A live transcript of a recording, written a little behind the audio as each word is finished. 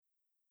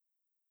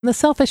The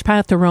Selfish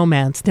Path to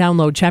Romance.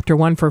 Download Chapter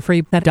 1 for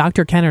free at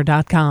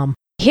drkenner.com.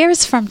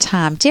 Here's from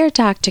Tom. Dear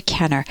Dr.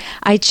 Kenner,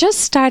 I just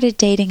started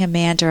dating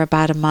Amanda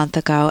about a month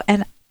ago,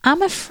 and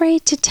I'm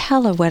afraid to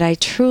tell her what I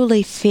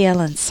truly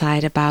feel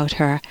inside about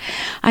her.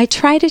 I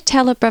try to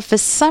tell her, but for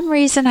some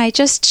reason I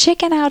just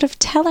chicken out of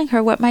telling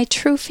her what my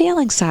true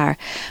feelings are.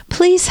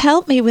 Please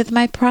help me with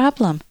my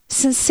problem.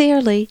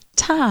 Sincerely,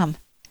 Tom.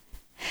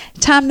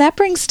 Tom, that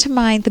brings to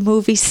mind the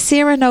movie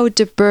Cyrano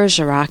de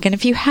Bergerac, and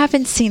if you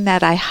haven't seen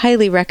that, I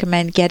highly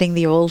recommend getting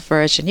the old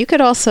version. You could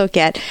also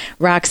get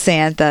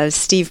Roxanne, the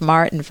Steve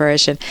Martin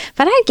version,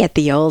 but I'd get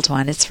the old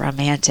one. It's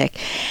romantic.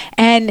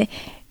 And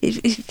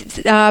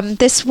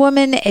this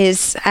woman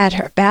is at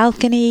her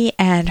balcony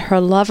and her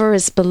lover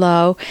is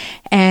below,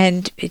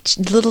 and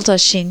little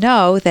does she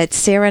know that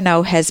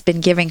Cyrano has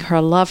been giving her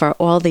lover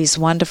all these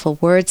wonderful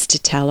words to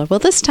tell her. Well,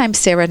 this time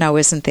Cyrano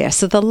isn't there,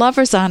 so the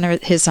lover's on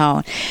his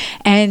own,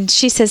 and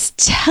she says,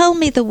 "Tell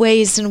me the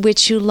ways in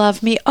which you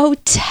love me. Oh,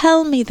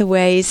 tell me the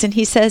ways." And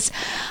he says,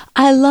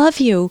 "I love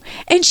you."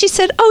 And she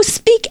said, "Oh,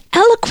 speak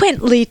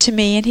eloquently to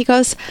me." And he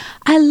goes,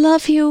 "I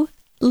love you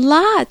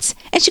lots."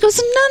 And she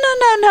goes,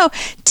 No.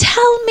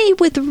 Tell me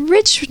with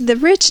the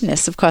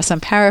richness, of course, I'm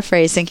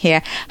paraphrasing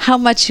here, how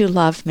much you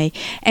love me.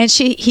 And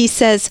he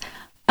says,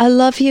 "I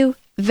love you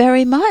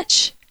very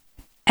much."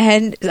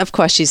 And, of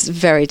course, she's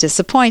very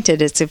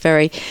disappointed. It's a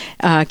very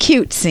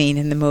cute scene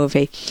in the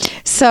movie.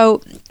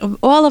 So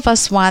all of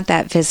us want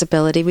that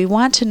visibility. We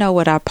want to know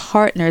what our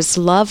partners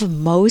love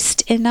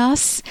most in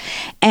us,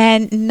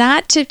 and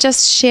not to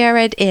just share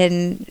it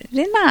in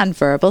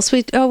nonverbals.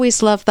 We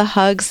always love the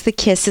hugs, the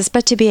kisses,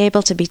 but to be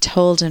able to be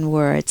told in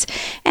words.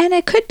 And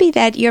it could be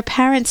that your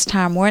parents,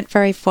 Tom, weren't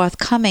very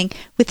forthcoming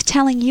with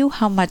telling you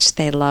how much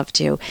they loved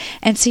you.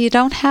 And so you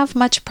don't have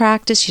much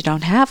practice. You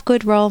don't have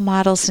good role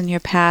models in your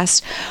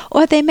past.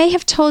 Or they may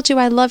have told you,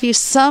 "I love you,"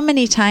 so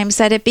many times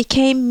that it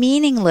became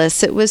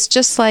meaningless. It was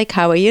just like,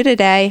 "How are you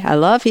today? I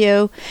love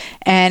you."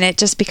 And it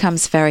just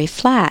becomes very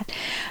flat.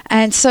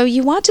 And so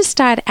you want to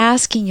start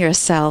asking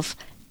yourself,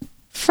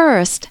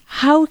 first,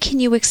 how can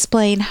you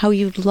explain how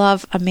you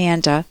love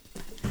Amanda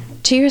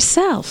to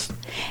yourself?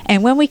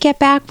 And when we get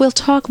back, we'll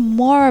talk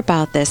more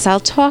about this. I'll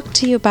talk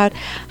to you about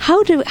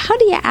how do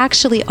you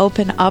actually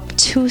open up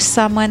to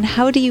someone?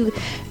 How do you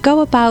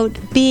go about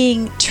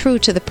being true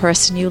to the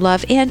person you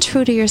love and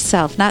true to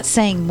yourself, not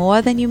saying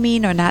more than you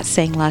mean or not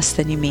saying less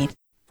than you mean.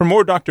 For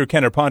more Dr.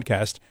 Kenner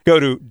podcasts, go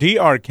to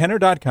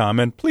drkenner.com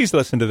and please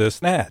listen to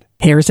this ad.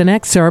 Here's an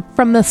excerpt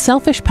from The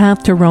Selfish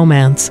Path to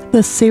Romance,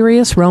 the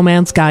Serious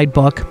Romance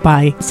Guidebook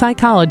by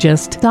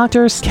psychologists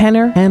Drs.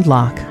 Kenner and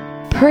Locke.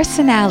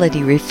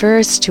 Personality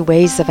refers to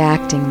ways of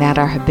acting that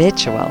are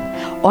habitual.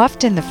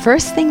 Often the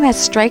first thing that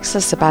strikes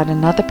us about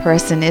another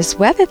person is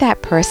whether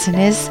that person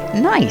is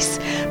nice.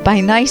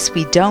 By nice,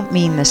 we don't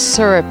mean the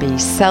syrupy,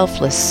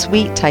 selfless,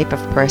 sweet type of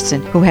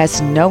person who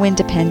has no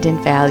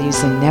independent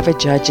values and never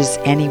judges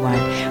anyone.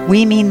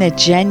 We mean the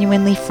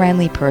genuinely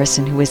friendly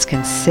person who is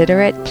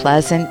considerate,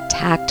 pleasant,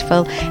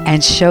 tactful,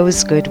 and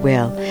shows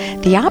goodwill.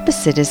 The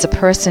opposite is a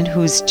person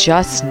who's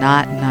just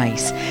not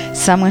nice.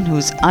 Someone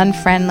who's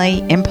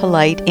unfriendly,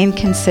 impolite,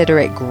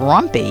 inconsiderate,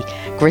 grumpy,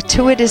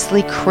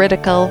 gratuitously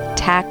critical,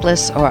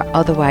 tactless, or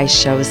otherwise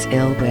shows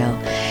ill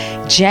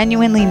will.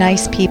 Genuinely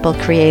nice people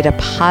create a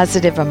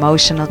positive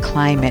emotional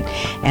climate,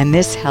 and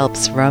this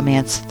helps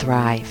romance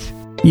thrive.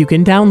 You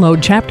can download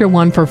Chapter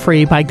 1 for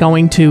free by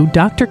going to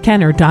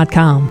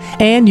drkenner.com,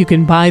 and you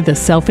can buy The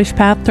Selfish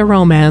Path to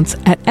Romance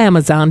at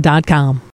amazon.com.